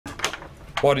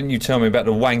Why didn't you tell me about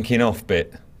the wanking off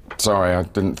bit? Sorry, I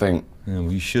didn't think. Oh,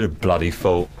 well, you should have bloody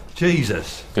thought.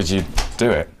 Jesus. Did you do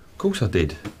it? Of course I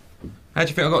did. How do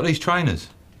you think I got these trainers?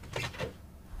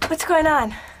 What's going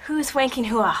on? Who's wanking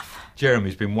who off?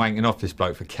 Jeremy's been wanking off this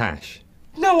bloke for cash.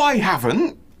 No, I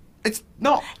haven't. It's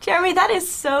not. Jeremy, that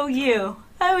is so you.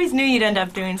 I always knew you'd end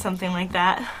up doing something like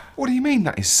that. What do you mean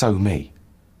that is so me?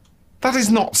 That is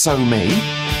not so me.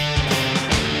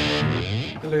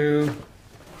 Hello.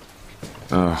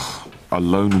 Ugh,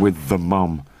 alone with the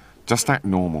mum. Just act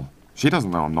normal. She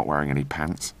doesn't know I'm not wearing any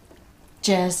pants.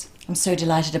 Jez, I'm so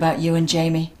delighted about you and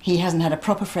Jamie. He hasn't had a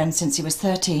proper friend since he was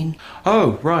 13.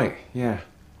 Oh, right, yeah.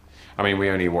 I mean, we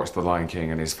only watched The Lion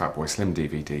King and his Fatboy Slim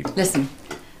DVD. Listen,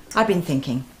 I've been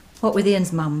thinking, what with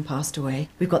Ian's mum passed away,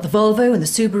 we've got the Volvo and the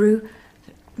Subaru.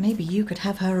 Maybe you could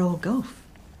have her old Golf.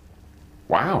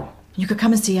 Wow. You could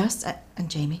come and see us, and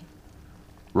Jamie.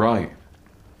 Right.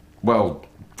 Well,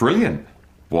 brilliant.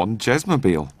 One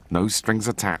Jezmobile, no strings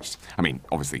attached. I mean,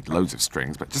 obviously loads of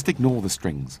strings, but just ignore the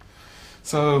strings.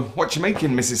 So, what you making,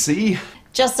 Mrs. C?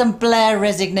 Just some Blair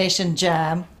resignation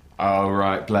jam. Oh,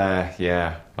 right, Blair.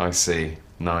 Yeah, I see.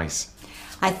 Nice.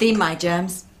 I theme my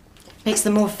jams. Makes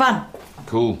them more fun.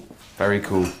 Cool. Very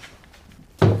cool.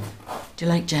 Do you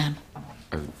like jam?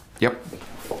 Yep.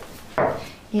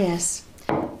 Yes.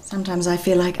 Sometimes I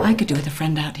feel like I could do with a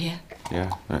friend out here.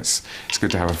 Yeah, it's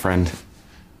good to have a friend.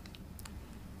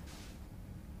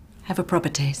 Have a proper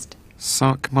taste.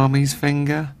 Suck Mummy's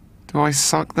finger? Do I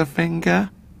suck the finger?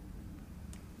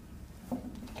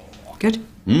 Good?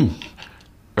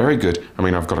 Very good. I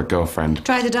mean, I've got a girlfriend.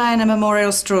 Try the Diana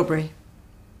Memorial strawberry.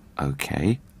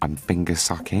 Okay, I'm finger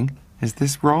sucking. Is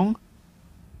this wrong?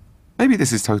 Maybe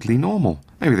this is totally normal.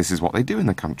 Maybe this is what they do in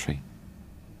the country.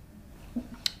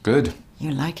 Good.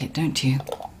 You like it, don't you?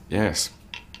 Yes,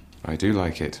 I do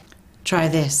like it. Try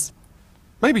this.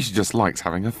 Maybe she just likes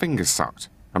having her fingers sucked.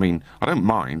 I mean, I don't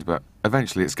mind, but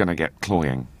eventually it's going to get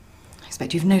cloying. I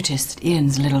expect you've noticed that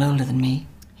Ian's a little older than me.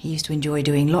 He used to enjoy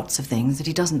doing lots of things that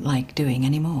he doesn't like doing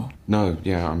anymore. No,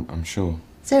 yeah, I'm sure.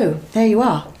 So, there you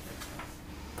are.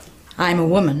 I'm a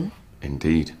woman.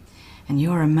 Indeed. And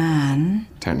you're a man.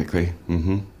 Technically,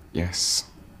 yes.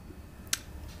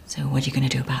 So what are you going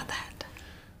to do about that?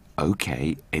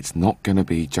 Okay, it's not going to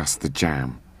be just the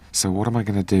jam. So what am I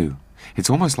going to do? It's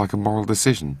almost like a moral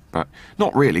decision, but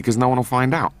not really, because no one will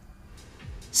find out.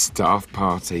 Staff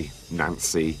party,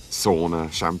 Nancy,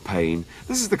 sauna, champagne.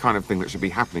 This is the kind of thing that should be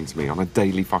happening to me on a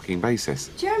daily fucking basis.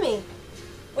 Jeremy,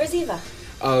 where's Eva?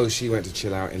 Oh, she went to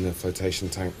chill out in the flotation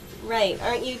tank. Right,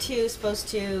 aren't you two supposed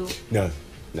to... No.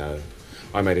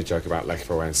 I made a joke about Lech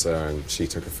Wałęsa and she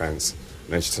took offence.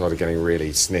 And then she started getting really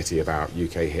snitty about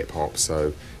UK hip-hop,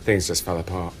 so things just fell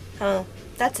apart. Oh,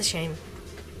 that's a shame.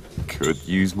 Could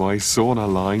use my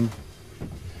sauna line.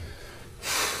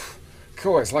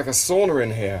 Cool, it's like a sauna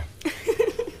in here.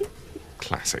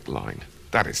 Classic line.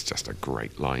 That is just a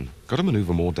great line. Got to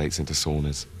manoeuvre more dates into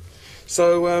saunas.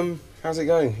 So, how's it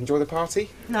going? Enjoy the party?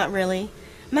 Not really.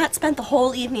 Matt spent the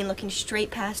whole evening looking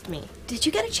straight past me. Did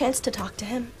you get a chance to talk to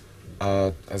him?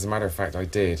 As a matter of fact, I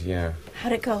did, yeah.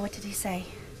 How'd it go? What did he say?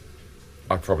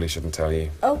 I probably shouldn't tell you.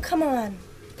 Oh, come on.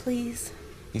 Please.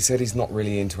 He said he's not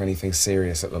really into anything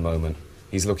serious at the moment.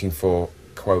 He's looking for,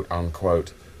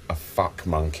 quote-unquote, a fuck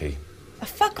monkey. A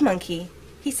fuck monkey?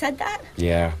 He said that?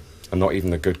 Yeah, and not even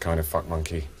the good kind of fuck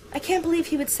monkey. I can't believe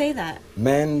he would say that.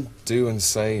 Men do and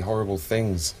say horrible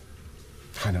things.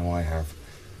 I know I have.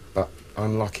 But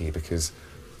I'm lucky because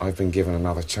I've been given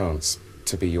another chance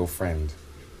to be your friend.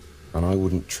 And I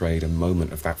wouldn't trade a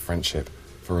moment of that friendship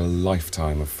for a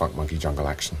lifetime of fuck monkey jungle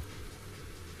action.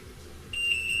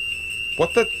 What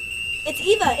the? It's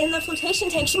Eva in the flotation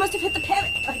tank. She must have hit the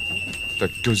parrot. The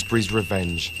gooseberry's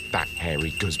revenge. That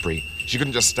hairy gooseberry. She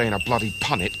couldn't just stay in a bloody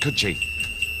punnet, could she?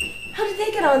 How did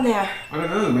they get on there? I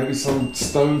don't know, maybe some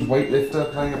stoned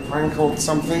weightlifter playing a prank or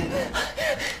something.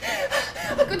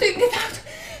 I couldn't get out.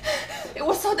 It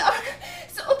was so dark.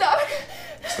 So dark.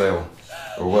 Still,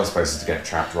 there were worse places to get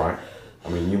trapped, right? I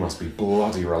mean, you must be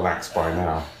bloody relaxed by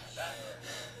now.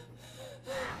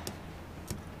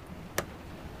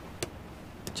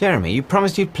 Jeremy, you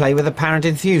promised you'd play with apparent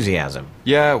enthusiasm.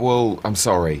 Yeah, well, I'm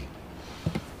sorry.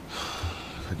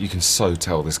 You can so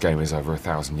tell this game is over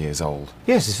 1,000 years old.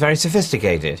 Yes, it's very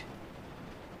sophisticated.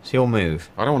 It's your move.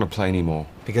 I don't want to play anymore.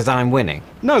 Because I'm winning.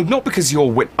 No, not because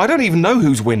you're I don't even know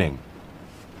who's winning.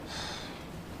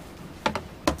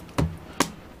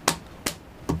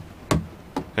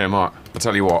 Here, Mark, I'll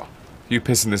tell you what. If you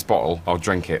piss in this bottle, I'll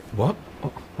drink it. What?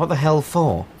 What the hell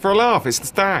for? For a laugh, it's the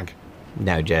stag.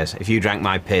 No, Jez. If you drank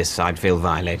my piss, I'd feel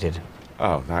violated.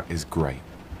 Oh, that is great.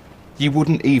 You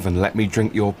wouldn't even let me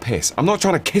drink your piss. I'm not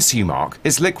trying to kiss you, Mark.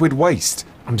 It's liquid waste.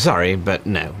 I'm sorry, but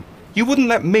no. You wouldn't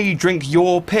let me drink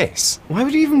your piss? Why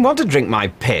would you even want to drink my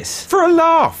piss? For a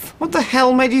laugh. What the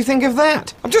hell made you think of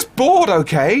that? I'm just bored,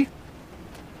 okay?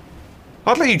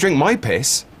 I'd let you drink my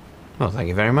piss. Well, thank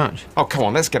you very much. Oh, come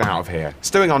on, let's get out of here.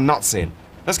 Stewing our nuts in.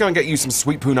 Let's go and get you some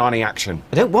sweet punani action.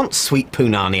 I don't want sweet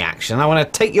punani action. I want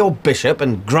to take your bishop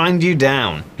and grind you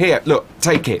down. Here, look,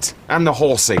 take it. And the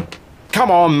horsey. Come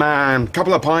on, man.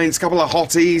 Couple of pints, couple of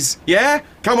hotties. Yeah?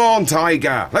 Come on,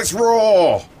 Tiger. Let's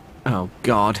roar. Oh,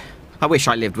 God. I wish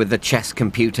I lived with the chess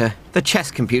computer. The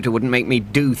chess computer wouldn't make me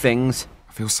do things.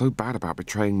 I feel so bad about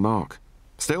betraying Mark.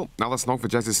 Still, another snog for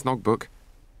Jez's snog book.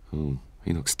 Oh,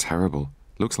 he looks terrible.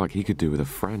 Looks like he could do with a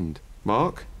friend.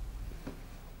 Mark?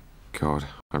 God,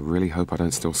 I really hope I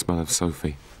don't still smell of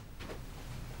Sophie.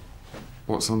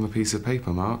 What's on the piece of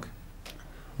paper, Mark?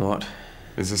 What?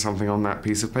 Is there something on that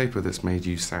piece of paper that's made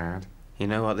you sad? You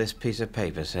know what this piece of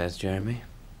paper says, Jeremy?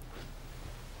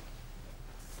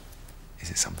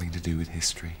 Is it something to do with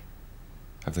history?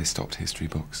 Have they stopped history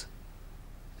books?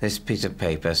 This piece of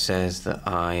paper says that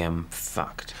I am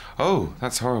fucked. Oh,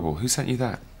 that's horrible. Who sent you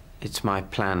that? It's my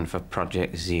plan for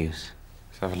Project Zeus.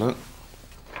 Let's have a look.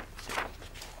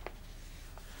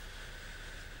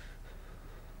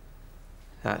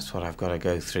 That's what I've got to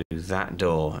go through that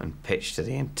door and pitch to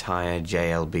the entire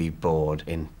JLB board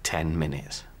in 10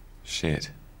 minutes. Shit.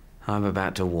 I'm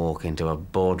about to walk into a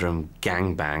boardroom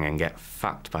gangbang and get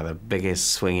fucked by the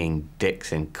biggest swinging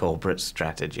dicks in corporate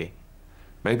strategy.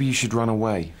 Maybe you should run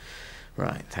away.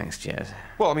 Right, thanks, Jez.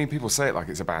 Well, I mean, people say it like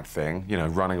it's a bad thing, you know,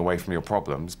 running away from your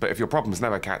problems, but if your problems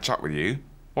never catch up with you,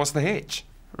 what's the hitch?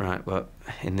 Right, well,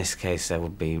 in this case there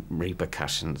would be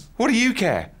repercussions. What do you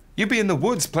care? You'd be in the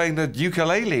woods playing the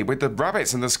ukulele with the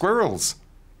rabbits and the squirrels.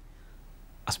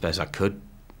 I suppose I could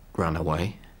run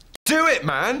away. Do it,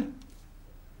 man!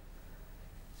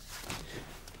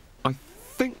 I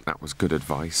think that was good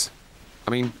advice.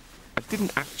 I mean, I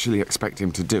didn't actually expect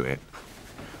him to do it.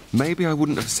 Maybe I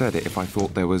wouldn't have said it if I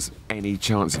thought there was any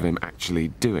chance of him actually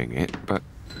doing it, but...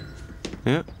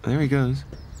 yeah, there he goes.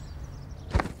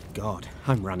 God,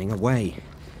 I'm running away.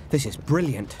 This is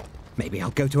brilliant. Maybe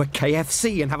I'll go to a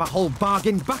KFC and have a whole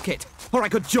bargain bucket. Or I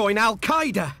could join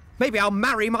Al-Qaeda. Maybe I'll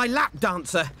marry my lap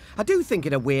dancer. I do think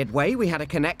in a weird way we had a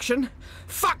connection.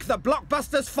 Fuck the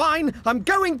blockbusters, fine. I'm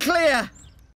going clear.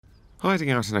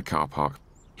 Hiding out in a car park.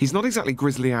 He's not exactly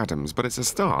Grizzly Adams, but it's a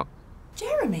start.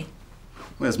 Jeremy.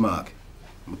 Where's Mark?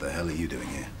 What the hell are you doing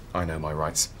here? I know my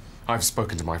rights. I've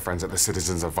spoken to my friends at the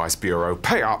Citizens Advice Bureau.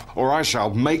 Pay up, or I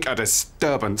shall make a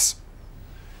disturbance.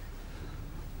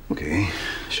 Okay,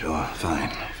 sure,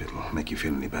 fine. If it'll make you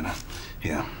feel any better.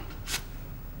 Here.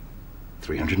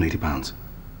 £380.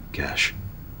 Cash.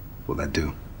 What'll that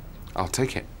do? I'll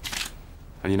take it.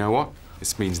 And you know what?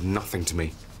 This means nothing to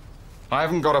me. I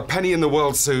haven't got a penny in the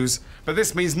world, Suze, but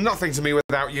this means nothing to me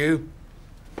without you.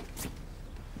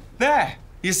 There!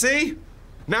 You see?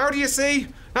 Now do you see?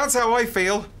 That's how I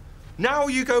feel. Now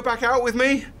you go back out with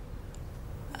me?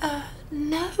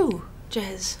 No,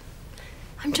 Jez.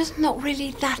 I'm just not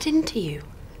really that into you.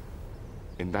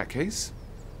 In that case,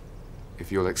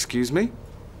 if you'll excuse me.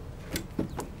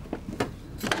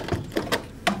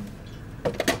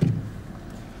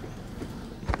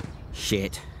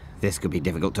 Shit. This could be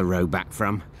difficult to row back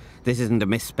from. This isn't a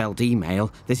misspelt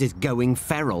email. This is going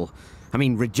feral. I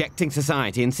mean, rejecting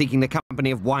society and seeking the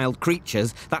company of wild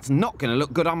creatures, that's not going to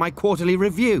look good on my quarterly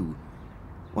review.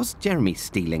 What's Jeremy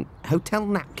stealing? Hotel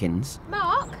napkins?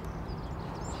 Mark?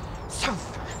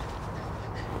 Soph!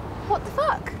 What the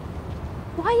fuck?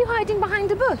 Why are you hiding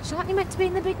behind a bush? Aren't you meant to be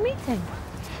in the big meeting?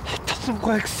 It doesn't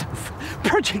work, Soph.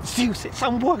 Project Zeus, it's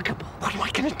unworkable. What am I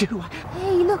going to do?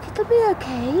 Hey, look, it'll be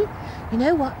okay. You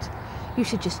know what? You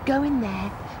should just go in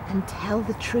there and tell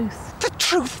the truth. The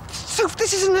truth? Soph,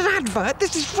 this isn't an advert.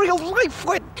 This is real life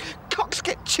where cocks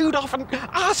get chewed off and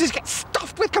asses get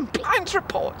stuffed with compliance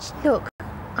reports. Look,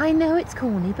 I know it's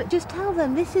corny, but just tell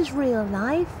them this is real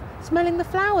life. Smelling the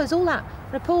flowers, all that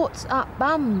reports up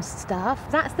bums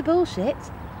stuff. That's the bullshit.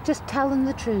 Just tell them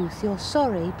the truth. You're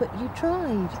sorry, but you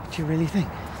tried. Do you really think?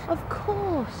 Of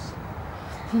course.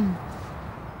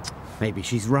 Maybe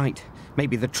she's right.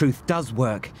 Maybe the truth does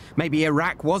work. Maybe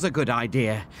Iraq was a good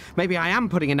idea. Maybe I am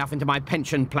putting enough into my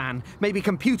pension plan. Maybe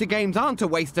computer games aren't a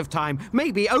waste of time.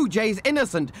 Maybe OJ's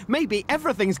innocent. Maybe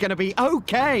everything's gonna be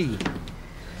okay.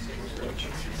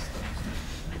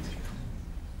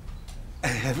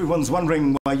 Everyone's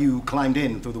wondering why you climbed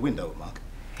in through the window, Mark.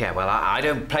 Yeah, well, I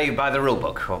don't play by the rule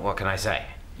book. What can I say?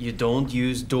 You don't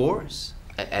use doors?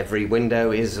 Every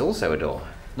window is also a door.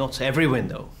 Not every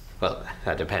window. Well,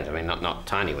 that depends. I mean, not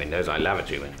tiny windows, like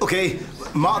lavatory windows. Okay,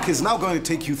 Mark is now going to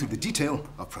take you through the detail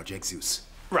of Project Zeus.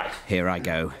 Right. Here I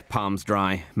go. Palms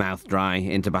dry, mouth dry,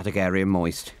 interbutic area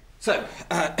moist. So,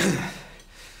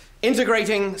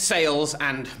 integrating sales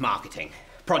and marketing.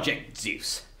 Project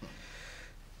Zeus.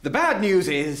 The bad news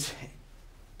is,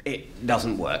 it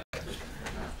doesn't work.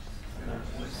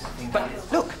 But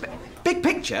look, big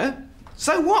picture,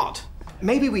 so what?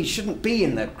 Maybe we shouldn't be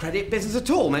in the credit business at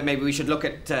all. Maybe we should look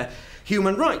at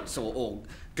human rights or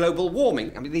global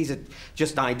warming. I mean, these are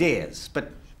just ideas.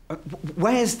 But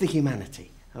where's the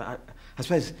humanity? I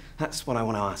suppose that's what I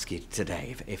want to ask you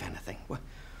today, if anything.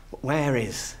 Where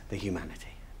is the humanity?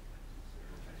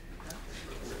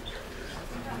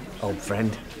 Old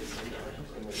friend.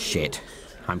 Shit.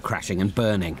 I'm crashing and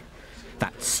burning.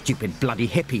 That stupid bloody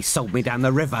hippie sold me down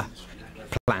the river.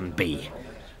 Plan B.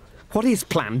 What is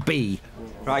Plan B?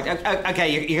 Right,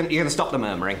 okay, you're going to stop the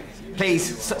murmuring.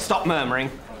 Please, stop murmuring.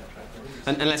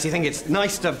 Unless you think it's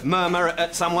nice to murmur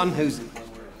at someone who's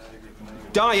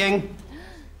dying.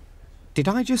 Did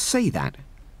I just say that?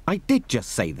 I did just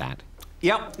say that.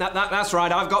 Yep, that's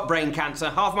right. I've got brain cancer.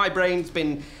 Half my brain's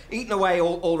been eaten away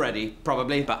already,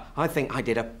 probably, but I think I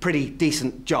did a pretty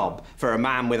decent job for a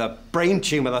man with a brain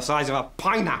tumour the size of a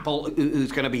pineapple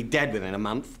who's going to be dead within a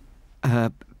month.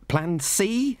 Plan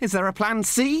C? Is there a Plan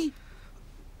C?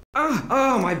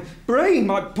 Oh, my brain,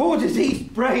 my poor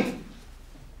diseased brain.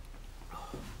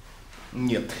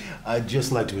 Yep. I'd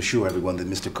just like to assure everyone that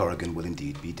Mr. Corrigan will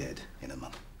indeed be dead in a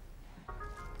month.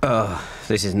 Oh,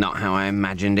 this is not how I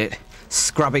imagined it.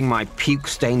 Scrubbing my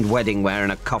puke-stained wedding wear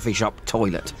in a coffee shop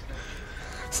toilet.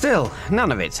 Still,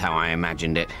 none of it's how I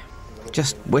imagined it.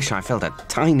 Just wish I felt a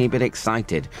tiny bit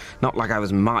excited, not like I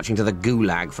was marching to the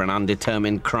gulag for an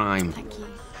undetermined crime. Thank you.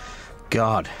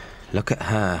 God, look at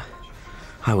her.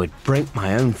 I would break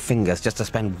my own fingers just to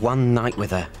spend one night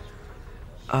with her.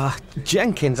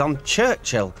 Jenkins on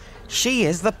Churchill. She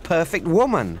is the perfect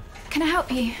woman. Can I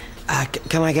help you?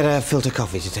 Can I get a filter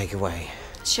coffee to take away?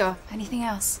 Sure. Anything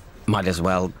else? Might as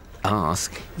well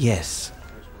ask. Yes.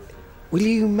 Will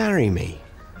you marry me?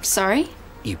 Sorry?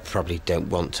 You probably don't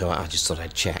want to. I just thought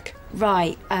I'd check.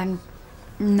 Right,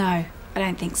 no, I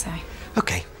don't think so.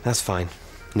 Okay, that's fine.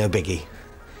 No biggie.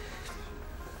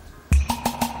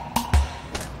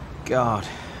 God,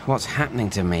 what's happening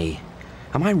to me?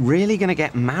 Am I really going to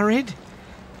get married?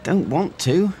 Don't want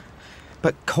to.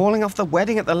 But calling off the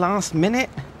wedding at the last minute?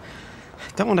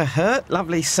 Don't want to hurt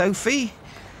lovely Sophie.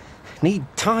 Need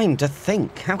time to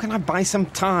think. How can I buy some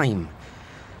time?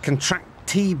 Contract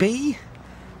TB?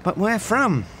 But where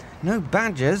from? No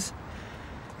badges.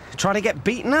 Try to get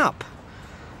beaten up.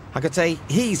 I could say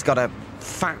he's got a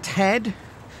fat head.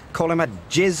 Call him a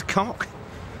jizz cock.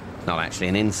 Not actually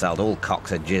an insult. All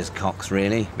cocks are jizz cocks,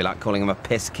 really. Be like calling him a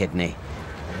piss kidney.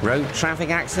 Road traffic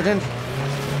accident?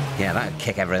 Yeah, that'd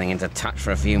kick everything into touch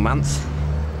for a few months.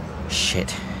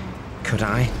 Shit. Could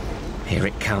I? Here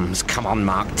it comes. Come on,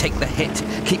 Mark. Take the hit.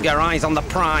 Keep your eyes on the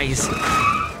prize. What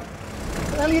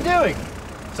the hell are you doing?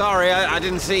 Sorry, I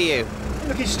didn't see you. You're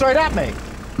looking straight at me.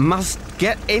 Must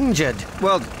get injured.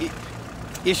 Well,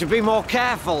 you should be more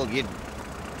careful, you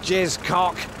jizz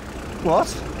cock. What?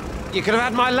 You could have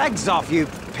had my legs off, you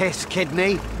piss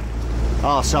kidney.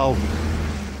 Arsehole.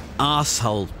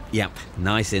 Arsehole. Yep,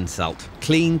 nice insult.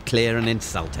 Clean, clear and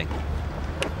insulting.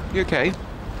 You okay?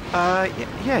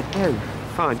 Yeah, no,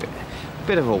 fine.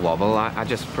 Bit of a wobble. I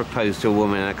just proposed to a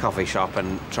woman in a coffee shop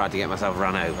and tried to get myself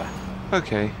run over.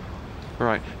 Okay.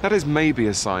 Right. That is maybe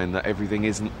a sign that everything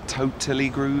isn't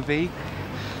totally groovy.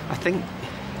 I think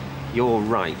you're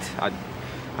right.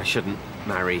 I shouldn't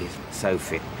marry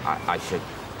Sophie. I should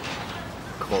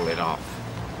call it off.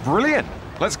 Brilliant!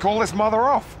 Let's call this mother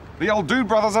off. The old Dude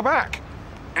Brothers are back.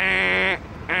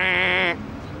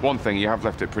 One thing, you have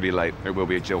left it pretty late. It will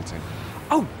be a jilting.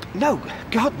 Oh, no.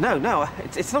 God, no.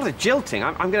 It's not a jilting.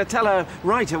 I'm going to tell her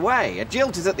right away. A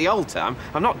jilt is at the altar.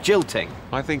 I'm not jilting.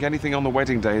 I think anything on the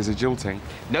wedding day is a jilting.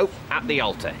 Nope, at the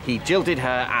altar. He jilted her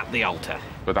at the altar.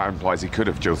 But that implies he could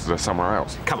have jilted her somewhere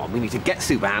else. Come on, we need to get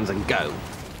Super Hands and go.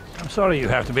 I'm sorry you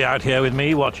have to be out here with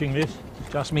me watching this.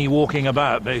 Just me walking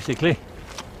about, basically.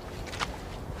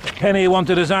 Penny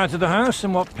wanted us out of the house,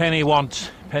 and what Penny wants,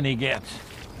 Penny gets.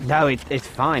 No, it's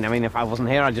fine. I mean, if I wasn't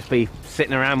here, I'd just be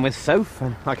sitting around with Soph,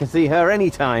 and I can see her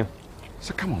any time.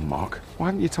 So come on, Mark. Why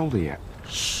haven't you told her yet?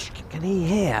 Shh, can he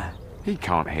hear? He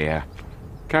can't hear.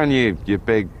 Can you, you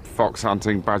big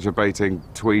fox-hunting, badger-baiting,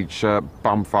 tweed shirt,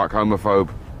 bumfuck homophobe?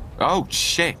 Oh,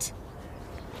 shit!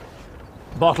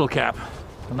 Bottle cap.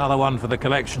 Another one for the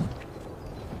collection.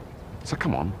 So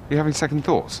come on, you having second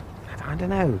thoughts? I don't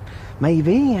know.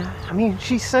 Maybe. I mean,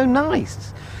 she's so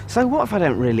nice. So what if I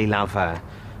don't really love her?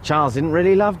 Charles didn't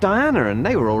really love Diana, and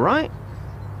they were all right.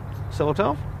 Sort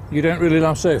of. You don't really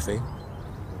love Sophie?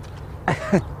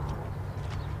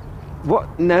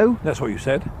 What? No? That's what you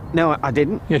said. No, I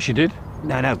didn't. Yes, you did.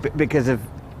 No, because of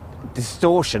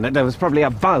distortion. There was probably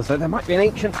a buzz. There might be an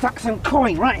ancient Saxon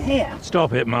coin right here.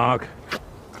 Stop it, Mark.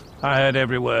 I heard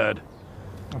every word.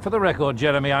 And for the record,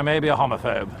 Jeremy, I may be a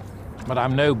homophobe, but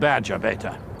I'm no badger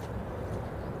beta.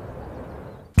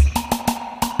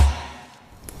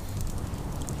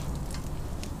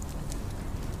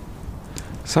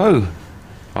 So,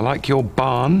 I like your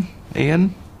barn,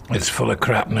 Ian. It's full of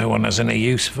crap no one has any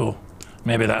use for.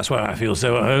 Maybe that's why I feel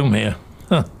so at home here.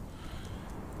 Huh.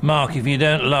 Mark, if you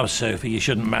don't love Sophie, you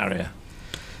shouldn't marry her.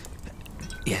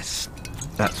 Yes,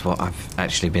 that's what I've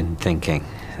actually been thinking.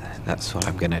 That's what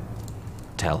I'm going to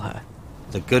tell her.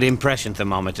 The good impression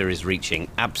thermometer is reaching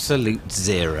absolute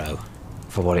zero.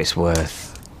 For what it's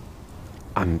worth,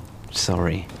 I'm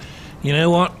sorry. You know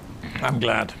what? I'm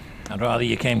glad. I'd rather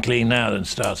you came clean now than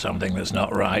start something that's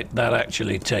not right. That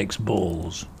actually takes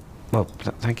balls. Well,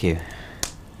 thank you.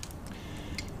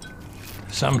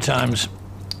 Sometimes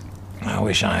I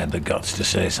wish I had the guts to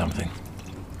say something.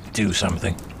 Do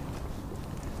something.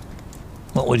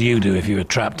 What would you do if you were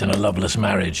trapped in a loveless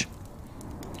marriage?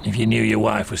 If you knew your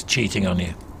wife was cheating on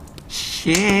you?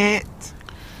 Shit!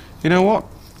 You know what?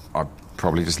 I'd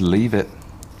probably just leave it.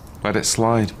 Let it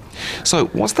slide. So,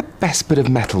 what's the best bit of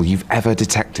metal you've ever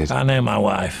detected? I know my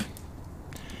wife.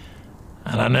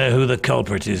 And I know who the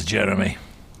culprit is, Jeremy.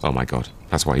 Oh my god,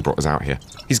 that's why he brought us out here.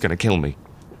 He's gonna kill me.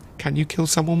 Can you kill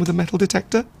someone with a metal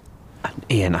detector?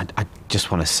 Ian, I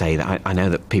just want to say that I know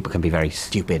that people can be very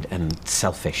stupid and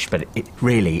selfish, but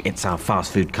it's our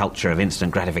fast food culture of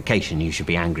instant gratification you should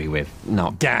be angry with,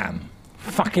 not... Dan.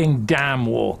 Fucking Dan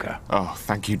Walker. Oh,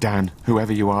 thank you, Dan,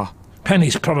 whoever you are.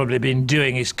 Penny's probably been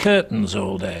doing his curtains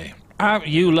all day. Out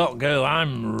you lot go,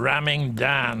 I'm ramming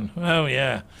Dan. Oh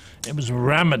yeah, it was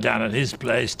Ramadan at his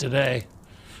place today.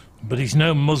 But he's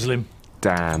no Muslim.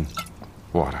 Dan,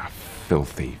 what a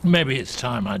filthy... Maybe it's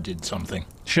time I did something.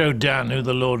 Show Dan who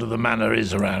the Lord of the Manor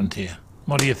is around here.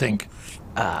 What do you think?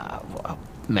 Well,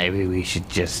 maybe we should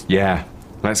just... Yeah,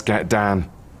 let's get Dan.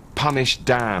 Punish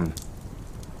Dan.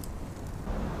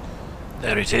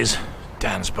 There it is.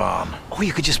 Dan's barn. Or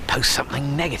you could just post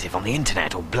something negative on the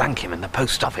internet or blank him in the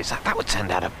post office. That would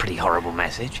send out a pretty horrible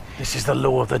message. This is the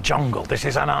law of the jungle. This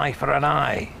is an eye for an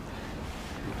eye.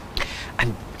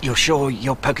 And you're sure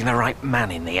you're poking the right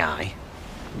man in the eye?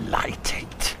 Light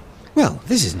it. Well,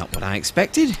 this is not what I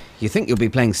expected. You think you'll be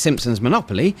playing Simpsons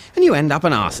Monopoly, and you end up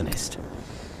an arsonist.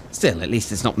 Still, at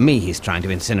least it's not me he's trying to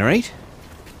incinerate.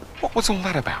 What was all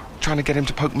that about? Trying to get him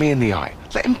to poke me in the eye?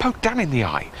 Let him poke Dan in the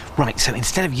eye. Right, so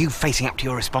instead of you facing up to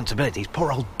your responsibilities,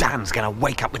 poor old Dan's going to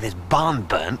wake up with his barn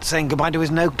burnt, saying goodbye to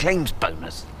his no-claims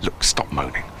bonus. Look, stop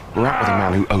moaning. We're out with a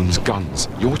man who owns guns.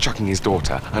 You're chucking his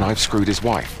daughter, and I've screwed his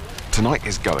wife. Tonight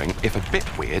is going, if a bit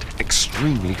weird,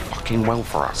 extremely fucking well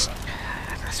for us.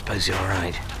 I suppose you're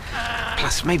right.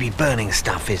 Plus, maybe burning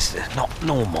stuff is not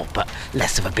normal, but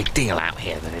less of a big deal out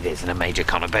here than it is in a major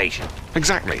conurbation.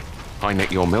 Exactly. I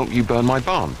nick your milk, you burn my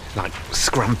barn. Like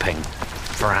scrumping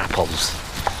for apples.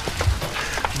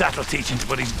 That'll teach him to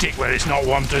put his dick where it's not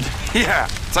wanted. Yeah,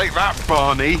 take that,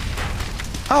 Barney.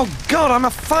 Oh, God, I'm a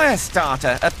fire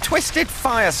starter. A twisted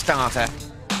fire starter.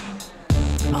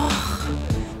 Oh,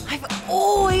 I've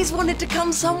always wanted to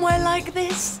come somewhere like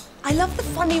this. I love the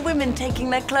funny women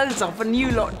taking their clothes off and you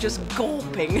lot just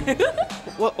gawping.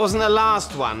 Wasn't the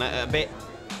last one a bit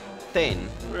thin?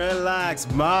 Relax,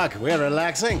 Mark. We're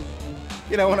relaxing.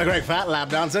 You don't want a great fat lap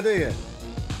dancer, do you?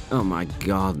 Oh, my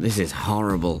God, this is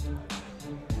horrible.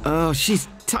 Oh, she's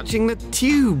touching the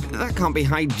tube. That can't be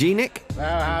hygienic.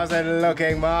 Well, how's it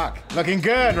looking, Mark? Looking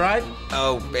good, right?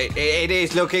 Oh, it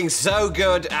is looking so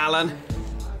good, Alan.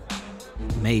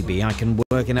 Maybe I can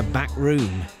work in a back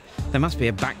room. There must be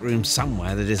a back room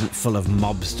somewhere that isn't full of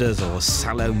mobsters or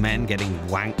sallow men getting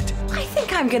wanked. I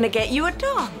think I'm gonna get you a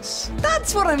dance.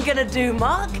 That's what I'm gonna do,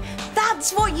 Mark.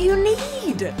 That's what you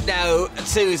need. No,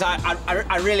 Suze,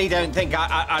 I really don't think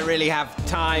I really have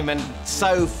time and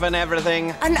Soph and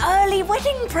everything. An early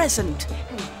wedding present.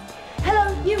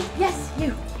 Hello, you. Yes,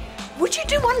 you. Would you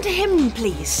do one to him,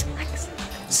 please? Thanks.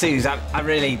 Suze, I'm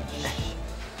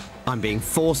being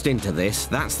forced into this.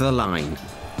 That's the line.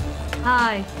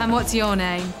 Hi, and what's your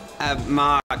name?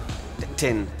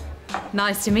 Martin.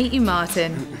 Nice to meet you,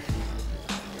 Martin.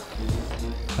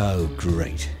 Oh,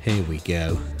 great. Here we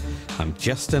go. I'm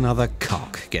just another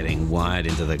cock getting wired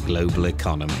into the global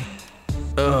economy.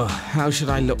 Ugh, how should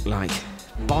I look like?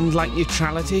 Bond-like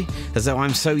neutrality, as though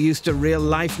I'm so used to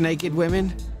real-life naked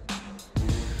women?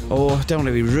 Or, don't want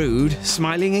to be rude,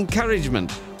 smiling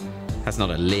encouragement? That's not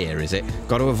a leer, is it?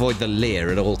 Got to avoid the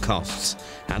leer at all costs.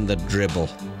 And the dribble.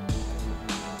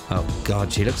 Oh,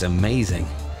 God, she looks amazing.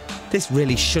 This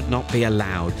really should not be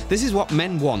allowed. This is what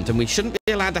men want, and we shouldn't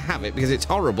be allowed to have it because it's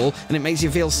horrible and it makes you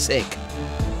feel sick.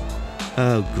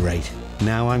 Oh, great.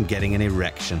 Now I'm getting an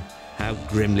erection. How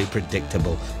grimly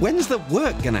predictable. When's the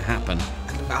work gonna happen?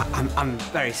 I'm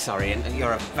very sorry, and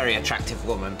you're a very attractive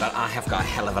woman, but I have got a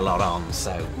hell of a lot on,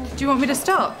 so... Do you want me to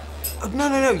stop?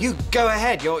 No, you go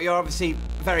ahead. You're obviously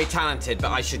very talented,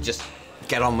 but I should just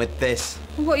get on with this.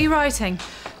 What are you writing?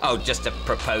 Oh, just a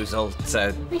proposal,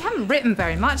 so... You haven't written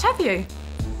very much, have you?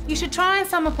 You should try and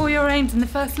sum up all your aims in the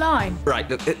first line. Right,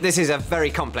 look, this is a very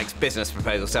complex business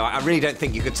proposal, so I really don't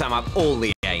think you could sum up all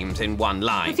the aims in one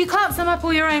line. If you can't sum up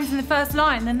all your aims in the first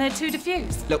line, then they're too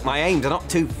diffuse. Look, my aims are not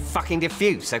too fucking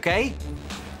diffuse, okay?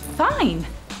 Fine.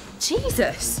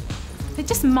 Jesus. They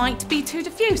just might be too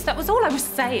diffuse, that was all I was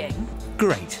saying.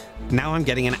 Great. Now I'm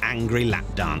getting an angry lap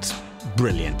dance.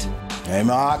 Brilliant. Hey,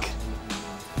 Mark.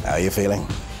 How are you feeling?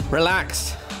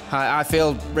 Relaxed. I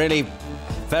feel really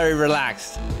very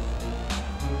relaxed.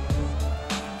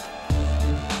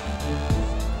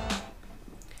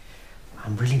 I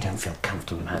really don't feel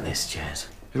comfortable about this, Jez.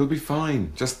 It'll be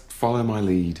fine. Just follow my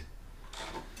lead.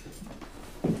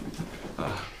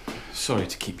 Sorry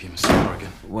to keep you, Mr. Corrigan.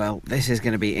 Well, this is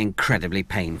going to be incredibly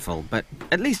painful, but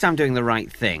at least I'm doing the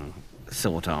right thing,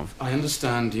 sort of. I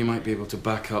understand you might be able to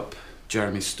back up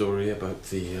Jeremy's story about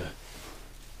the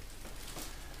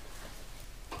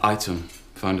item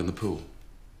found in the pool.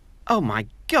 Oh my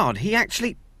God, he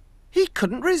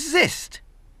couldn't resist.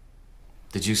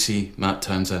 Did you see Matt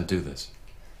Townsend do this?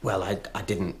 Well, I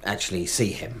didn't actually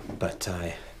see him, but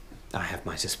I have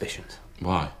my suspicions.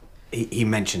 Why? He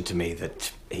mentioned to me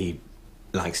that he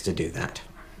likes to do that.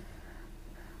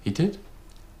 He did?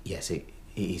 Yes,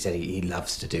 he said he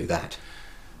loves to do that.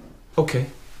 Okay.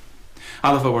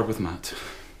 I'll have a word with Matt.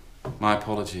 My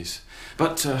apologies.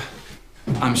 But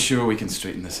I'm sure we can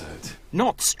straighten this out.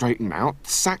 Not straighten out,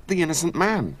 sack the innocent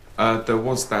man. There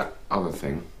was that other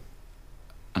thing.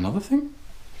 Another thing?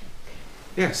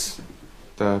 Yes,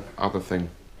 the other thing.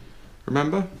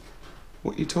 Remember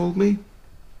what you told me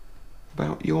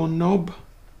about your knob?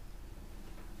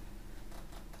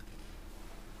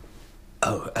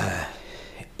 Oh,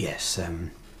 yes,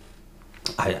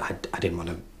 I didn't want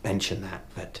to mention that,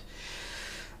 but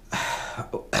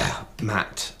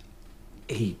Matt,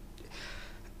 he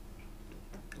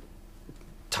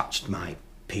touched my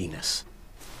penis.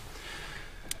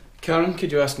 Karen,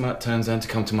 could you ask Matt Townsend to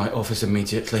come to my office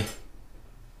immediately?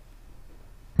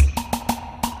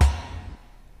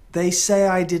 They say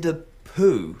I did a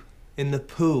poo in the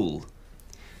pool.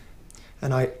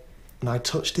 And I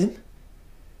touched him?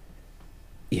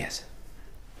 Yes.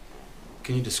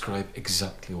 Can you describe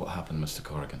exactly what happened, Mr.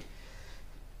 Corrigan?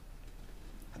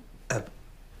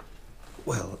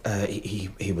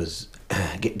 He was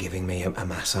giving me a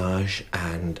massage,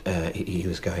 and he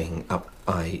was going up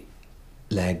my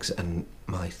legs and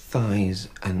my thighs,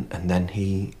 and then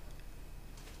he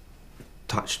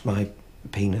touched my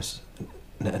penis,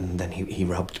 and then he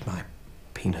rubbed my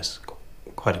penis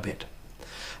quite a bit,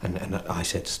 and I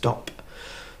said stop,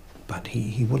 but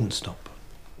he wouldn't stop.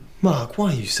 Mark,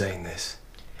 why are you saying this?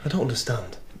 I don't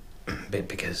understand.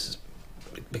 Because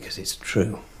it's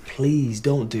true. Please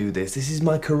don't do this. This is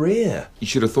my career. You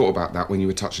should have thought about that when you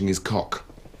were touching his cock.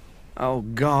 Oh,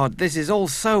 God, this is all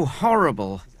so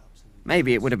horrible.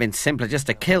 Maybe it would have been simpler just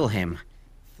to kill him.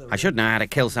 I should know how to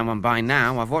kill someone by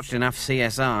now. I've watched enough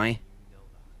CSI.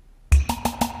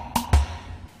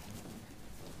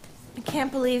 I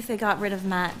can't believe they got rid of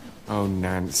Matt. Oh,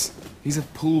 Nance. He's a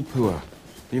pool pooer.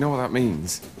 You know what that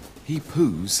means? He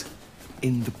poos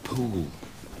in the pool.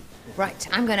 Right,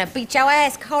 I'm gonna beat your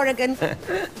ass, Corrigan.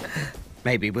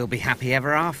 Maybe we'll be happy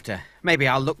ever after. Maybe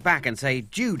I'll look back and say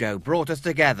judo brought us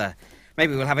together.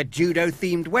 Maybe we'll have a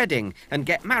judo-themed wedding and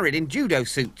get married in judo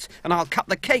suits, and I'll cut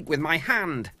the cake with my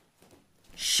hand.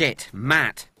 Shit,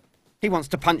 Matt. He wants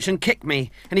to punch and kick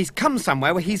me, and he's come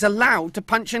somewhere where he's allowed to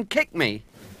punch and kick me.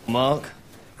 Mark?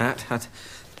 Matt, I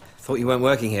thought you weren't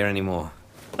working here anymore.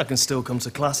 I can still come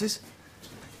to classes.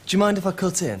 Do you mind if I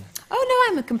cut in? Oh,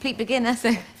 no, I'm a complete beginner,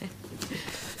 so...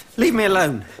 Leave me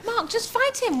alone. Mark, just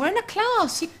fight him. We're in a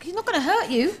class. He's not going to hurt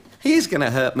you. He is going to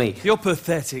hurt me. You're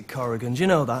pathetic, Corrigan. Do you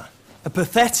know that? A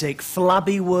pathetic,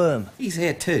 flabby worm. He's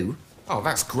here too. Oh,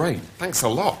 that's great. Thanks a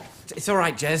lot. It's all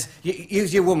right, Jez.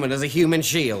 Use your woman as a human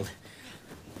shield.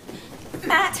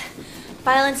 Matt,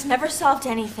 Violence never solved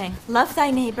anything. Love thy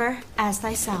neighbour as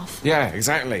thyself. Yeah,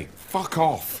 exactly. Fuck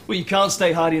off. Well, you can't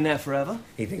stay hiding there forever.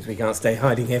 He thinks we can't stay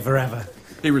hiding here forever.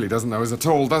 He really doesn't know us at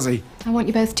all, does he? I want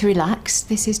you both to relax.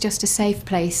 This is just a safe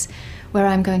place where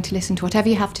I'm going to listen to whatever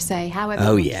you have to say, however...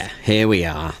 Oh yeah, here we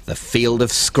are. The field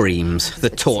of screams, the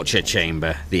torture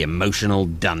chamber, the emotional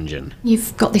dungeon.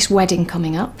 You've got this wedding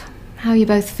coming up. How are you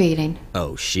both feeling?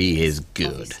 Oh, she is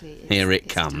good. Here it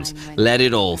comes. Let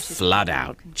it all flood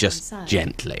out, just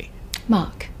gently.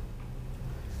 Mark?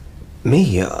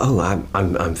 Me? Oh,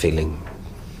 I'm feeling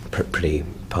pretty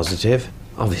positive.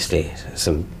 Obviously,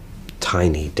 some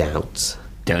tiny doubts.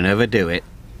 Don't overdo it.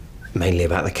 Mainly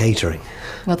about the catering.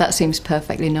 Well, that seems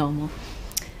perfectly normal.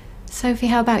 Sophie,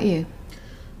 how about you?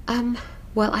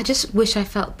 Well, I just wish I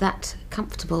felt that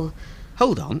comfortable.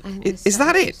 Hold on. Is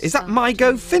that it? Is that my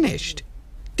go finished?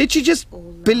 Did she just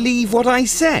believe what I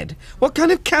said? What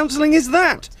kind of counselling is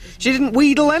that? She didn't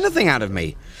wheedle anything out of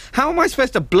me. How am I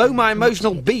supposed to blow my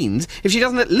emotional beans if she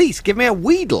doesn't at least give me a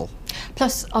wheedle?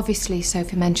 Plus, obviously,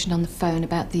 Sophie mentioned on the phone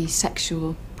about the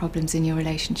sexual problems in your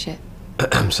relationship.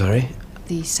 I'm sorry?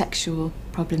 The sexual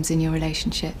problems in your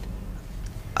relationship.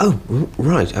 Oh,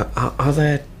 right. Are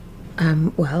there...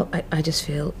 Well, I just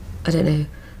feel, I don't know,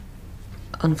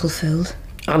 unfulfilled.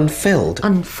 Unfilled?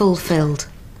 Unfulfilled.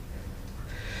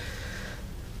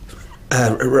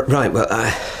 Right, well,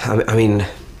 I mean...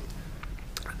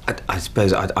 I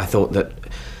suppose I thought that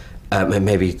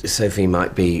maybe Sophie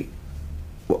might be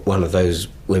one of those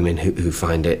women who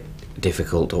find it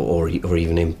difficult or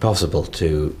even impossible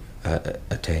to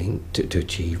attain, to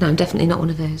achieve. No, I'm definitely not one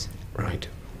of those. Right.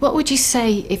 What would you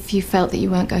say if you felt that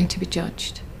you weren't going to be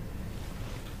judged?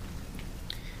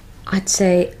 I'd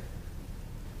say,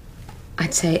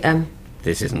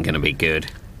 This isn't going to be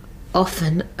good.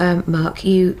 often, Mark,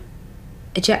 you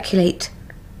ejaculate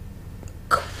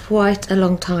quite a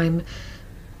long time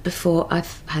before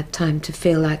I've had time to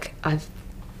feel like I've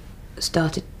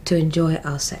started to enjoy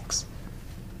our sex.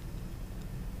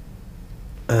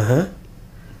 Uh-huh.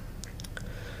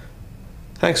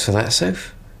 Thanks for that,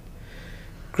 Soph.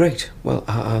 Great. Well,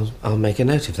 I'll make a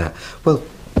note of that. Well,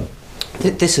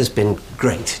 this has been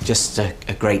great. Just a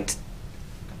great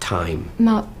time.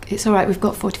 Mark, it's all right. We've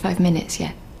got 45 minutes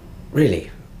yet.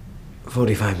 Really?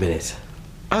 45 minutes?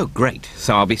 Oh, great.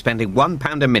 So I'll be spending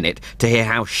 £1 a minute to hear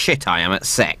how shit I am at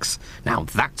sex. Now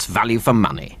that's value for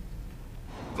money.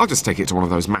 I'll just take it to one of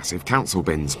those massive council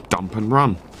bins, dump and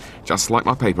run. Just like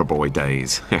my paperboy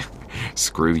days.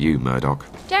 Screw you, Murdoch.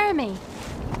 Jeremy.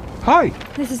 Hi.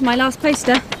 This is my last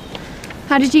poster.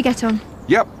 How did you get on?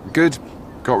 Yep, good.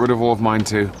 Got rid of all of mine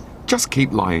too. Just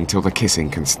keep lying till the kissing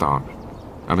can start.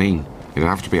 I mean, it'd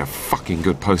have to be a fucking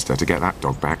good poster to get that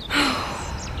dog back.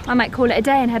 I might call it a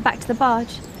day and head back to the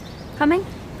barge. Coming?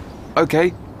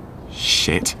 Okay.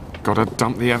 Shit. Gotta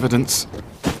dump the evidence.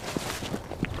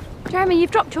 Jeremy,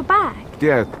 you've dropped your bag.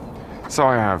 Yeah, so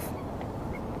I have.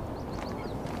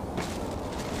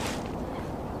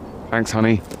 Thanks,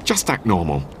 honey. Just act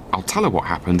normal. I'll tell her what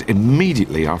happened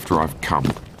immediately after I've come.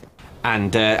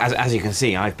 And as you can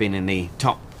see, I've been in the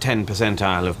top 10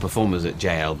 percentile of performers at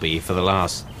JLB for the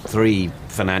last 3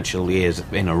 financial years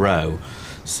in a row.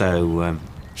 So,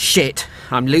 shit,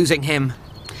 I'm losing him.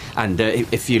 And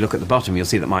if you look at the bottom, you'll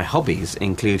see that my hobbies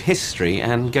include history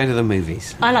and going to the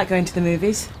movies. I like going to the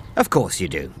movies. Of course you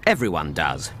do. Everyone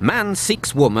does. Man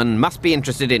seeks woman, must be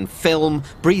interested in film,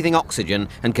 breathing oxygen,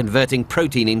 and converting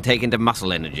protein intake into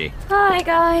muscle energy. Hi,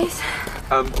 guys.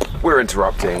 We're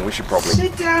interrupting. We should probably...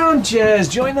 Sit down, Jez.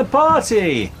 Join the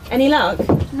party. Any luck?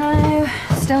 No,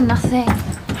 still nothing.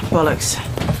 Bollocks.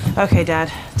 Okay, Dad.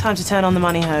 Time to turn on the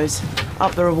money hose.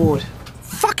 Up the reward.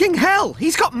 Fucking hell!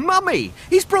 He's got mummy!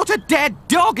 He's brought a dead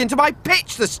dog into my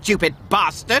pitch, the stupid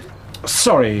bastard!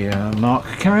 Sorry, Mark.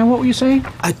 Carry on, what were you saying?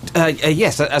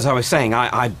 Yes, as I was saying,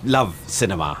 I love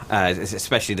cinema,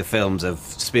 especially the films of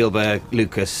Spielberg,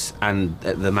 Lucas, and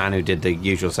the man who did The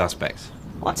Usual Suspects.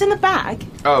 What's in the bag?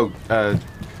 Oh,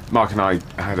 Mark and I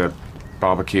had a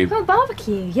barbecue. Oh,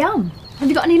 barbecue. Yum. Have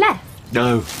you got any left?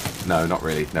 No, not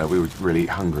really. No, we were really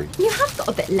hungry. You have got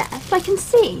a bit left, I can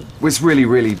see. It's really,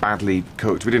 really badly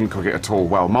cooked. We didn't cook it at all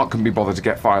well. Mark couldn't be bothered to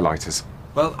get firelighters.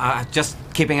 Well, just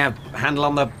keeping a handle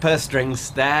on the purse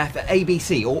strings there. The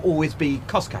ABC, or always be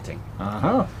cost-cutting.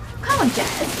 Uh-huh. Come on,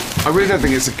 Jez. I really don't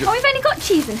think it's a good... Oh, we've only got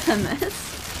cheese and hummus.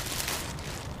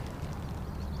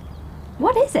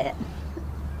 What is it?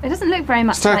 It doesn't look very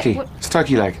much It's turkey. like... It's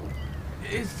turkey leg.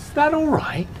 Is that all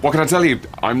right? What can I tell you?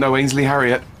 I'm no Ainsley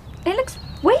Harriott. It looks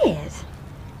weird.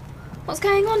 What's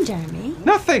going on, Jeremy?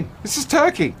 Nothing. It's just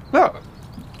turkey. Look.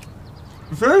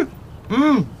 See?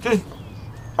 Just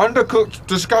undercooked,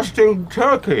 disgusting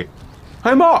turkey.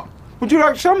 Hey, Mark, Would you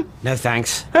like some? No,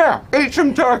 thanks. Here, eat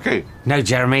some turkey. No,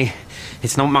 Jeremy.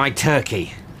 It's not my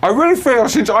turkey. I really feel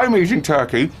since I'm eating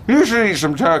turkey, you should eat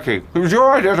some turkey. It was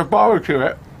your idea to barbecue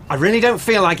it. I really don't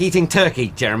feel like eating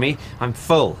turkey, Jeremy. I'm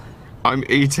full. I'm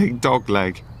eating dog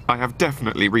leg. I have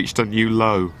definitely reached a new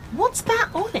low. What's that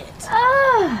on it?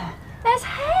 Oh, there's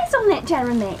hairs on it,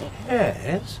 Jeremy.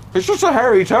 Yes? It's just a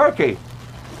hairy turkey.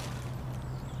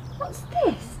 What's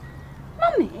this?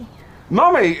 Mummy?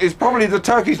 Mummy is probably the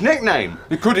turkey's nickname.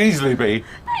 It could easily be.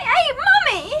 They ate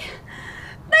Mummy!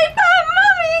 They found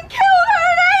Mummy and killed her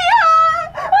and ate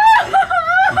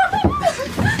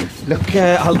her! Look,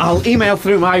 I'll email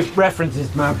through my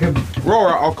references, Malcolm.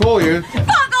 Rora, I'll call you.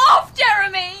 Fuck off,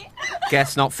 Jeremy!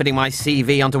 Guess not fitting my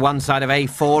CV onto one side of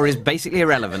A4 is basically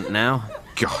irrelevant now.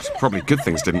 God, probably good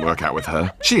things didn't work out with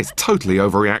her. She is totally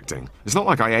overreacting. It's not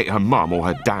like I ate her mum or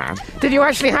her dad. Did you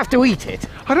actually have to eat it?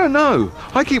 I don't know.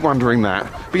 I keep wondering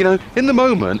that. But you know, in the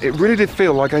moment, it really did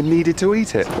feel like I needed to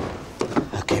eat it.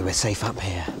 Okay, we're safe up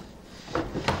here.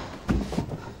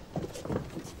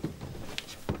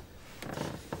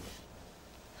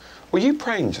 Were you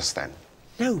praying just then?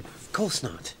 No, of course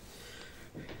not.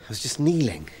 I was just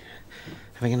kneeling,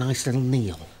 having a nice little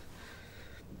kneel.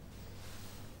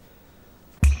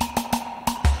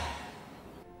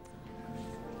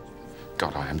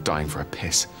 God, I am dying for a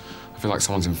piss. I feel like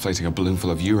someone's inflating a balloon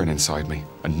full of urine inside me,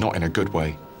 and not in a good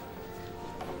way.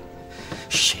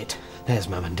 Shit, there's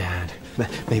Mum and Dad.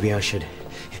 Maybe I should...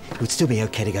 It would still be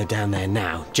okay to go down there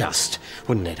now, just,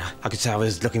 wouldn't it? I could say I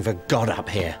was looking for God up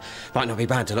here. Might not be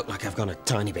bad to look like I've gone a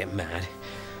tiny bit mad.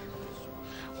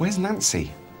 Where's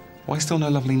Nancy? Why still no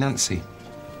lovely Nancy?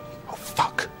 Oh,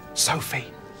 fuck. Sophie.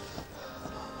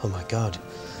 Oh, my God.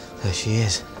 There she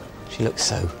is. She looks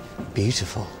so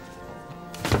beautiful.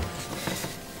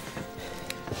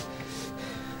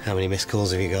 How many missed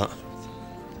calls have you got?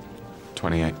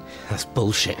 28. That's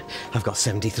bullshit. I've got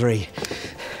 73.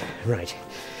 Right.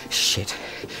 Shit.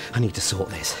 I need to sort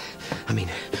this. I mean,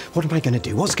 what am I going to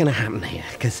do? What's going to happen here?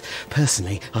 Because,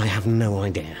 personally, I have no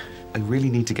idea. I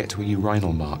really need to get to a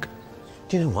urinal, Mark.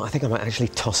 Do you know what? I think I might actually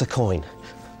toss a coin.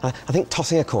 I think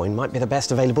tossing a coin might be the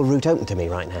best available route open to me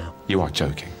right now. You are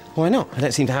joking. Why not? I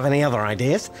don't seem to have any other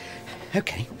ideas.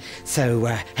 OK, so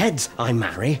heads, I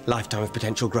marry, lifetime of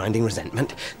potential grinding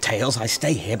resentment. Tails, I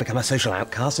stay here, become a social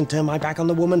outcast and turn my back on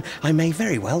the woman I may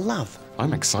very well love.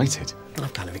 I'm excited. I'm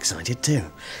kind of excited too.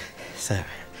 So...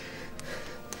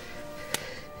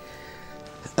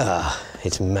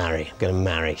 it's marry. I'm going to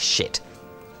marry. Shit.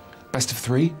 Best of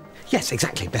 3? Yes,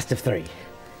 exactly. Best of 3.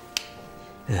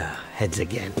 Heads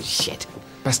again. Shit.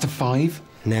 Best of 5?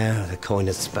 No, the coin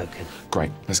has spoken.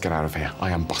 Great. Let's get out of here.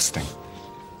 I am busting.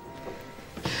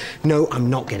 No, I'm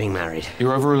not getting married.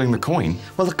 You're overruling the coin?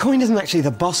 Well, the coin isn't actually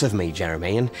the boss of me,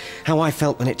 Jeremy, and how I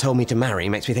felt when it told me to marry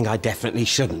makes me think I definitely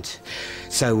shouldn't.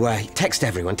 So, text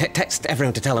everyone. Text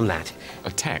everyone to tell them that.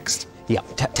 A text? Yeah,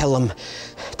 tell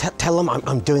them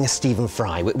I'm doing a Stephen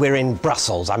Fry. We're in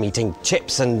Brussels. I'm eating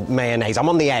chips and mayonnaise. I'm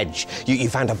on the edge. You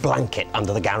found a blanket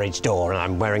under the garage door, and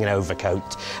I'm wearing an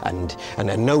overcoat, and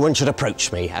no one should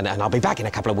approach me. And I'll be back in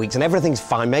a couple of weeks, and everything's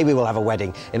fine. Maybe we'll have a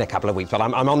wedding in a couple of weeks, but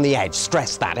I'm on the edge.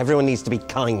 Stress that. Everyone needs to be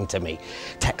kind to me.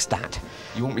 Text that.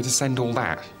 You want me to send all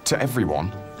that to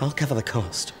everyone? I'll cover the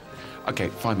cost. OK,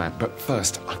 fine, man. But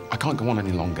first, I can't go on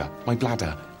any longer. My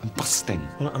bladder. I'm busting.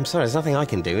 Well, I'm sorry. There's nothing I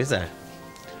can do, is there?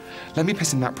 Let me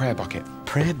piss in that prayer bucket.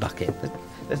 Prayer bucket?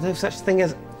 There's no such thing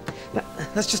as...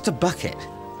 That's just a bucket.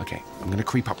 OK, I'm going to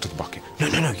creep up to the bucket.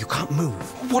 No, you can't move.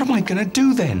 What am I going to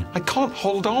do then? I can't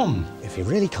hold on. If you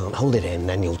really can't hold it in,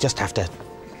 then you'll just have to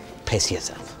piss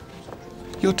yourself.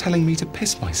 You're telling me to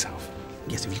piss myself?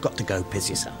 Yes, if you've got to go, piss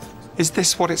yourself. Is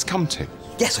this what it's come to?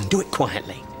 Yes, and do it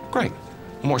quietly. Great.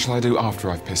 And what shall I do after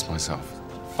I've pissed myself?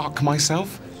 Fuck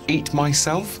myself? Eat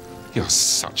myself? You're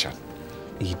such a...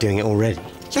 Are you doing it already?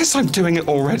 Yes, I'm doing it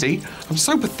already. I'm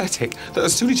so pathetic that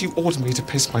as soon as you ordered me to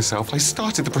piss myself, I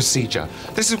started the procedure.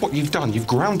 This is what you've done. You've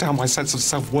ground down my sense of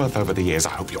self-worth over the years. I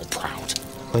hope you're proud.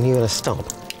 When are you going to stop?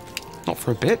 Not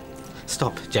for a bit.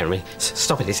 Stop, Jeremy.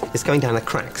 Stop it. It's going down the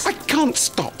cracks. I can't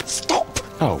stop. Stop!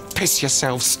 Oh, piss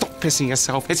yourself. Stop pissing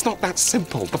yourself. It's not that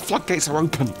simple. The floodgates are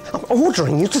open. I'm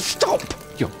ordering you to stop.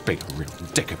 You're being a real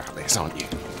dick about this, aren't you?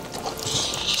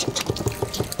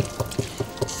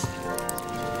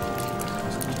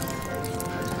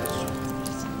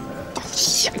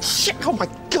 Shit! Oh my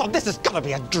God, this has got to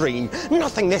be a dream.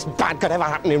 Nothing this bad could ever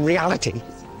happen in reality.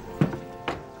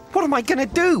 What am I going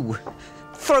to do?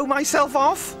 Throw myself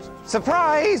off?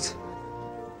 Surprise!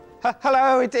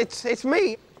 Hello, it's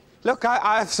me. Look,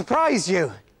 I've surprised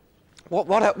you.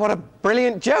 What a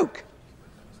brilliant joke.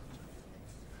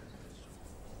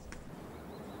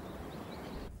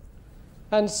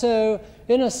 And so,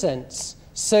 in a sense,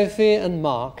 Sophie and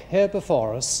Mark, here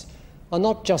before us, are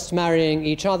not just marrying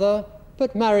each other,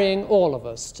 but marrying all of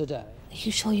us today. Are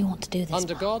you sure you want to do this?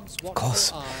 Under God's Of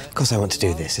course I want to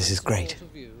do this. This is great.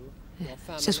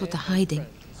 It's just what they're hiding.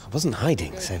 I wasn't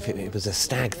hiding, Sophie. It was a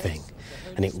stag thing.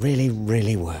 And it really,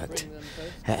 really worked.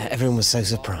 Everyone was so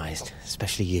surprised,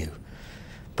 especially you.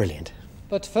 Brilliant.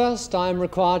 But first, I am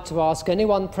required to ask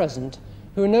anyone present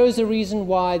who knows a reason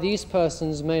why these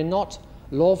persons may not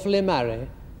lawfully marry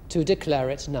to declare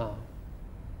it now.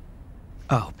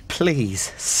 Oh,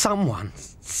 please, someone,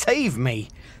 save me.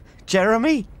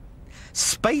 Jeremy?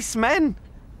 Spacemen?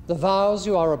 The vows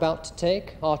you are about to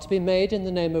take are to be made in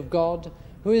the name of God,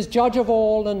 who is judge of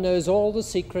all and knows all the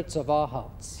secrets of our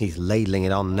hearts. He's ladling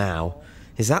it on now.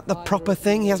 Is that the proper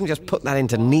thing? He hasn't just put that in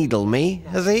to needle me,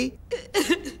 has he?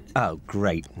 Oh,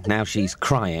 great. Now she's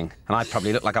crying, and I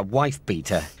probably look like a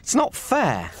wife-beater. It's not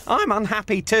fair. I'm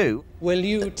unhappy too. Will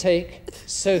you take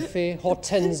Sophie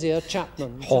Hortensia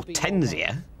Chapman?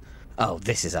 Hortensia? Oh,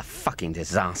 this is a fucking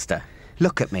disaster.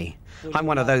 Look at me. I'm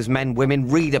one of those men women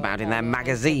read about in their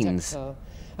magazines.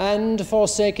 And,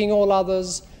 forsaking all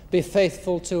others, be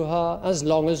faithful to her as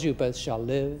long as you both shall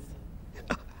live.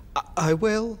 I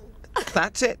will.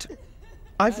 That's it.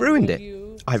 I've ruined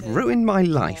it. I've ruined my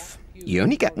life. You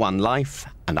only get one life,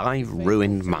 and I've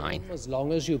ruined mine. As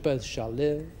long as you both shall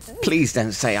live. Please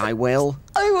don't say I will.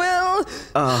 I will.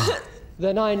 Oh.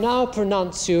 Then I now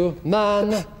pronounce you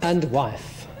man and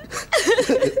wife.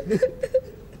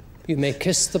 You may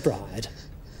kiss the bride.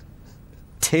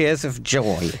 Tears of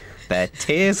joy. They're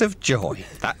tears of joy.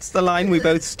 That's the line we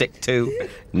both stick to,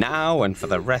 now and for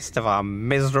the rest of our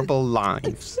miserable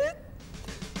lives.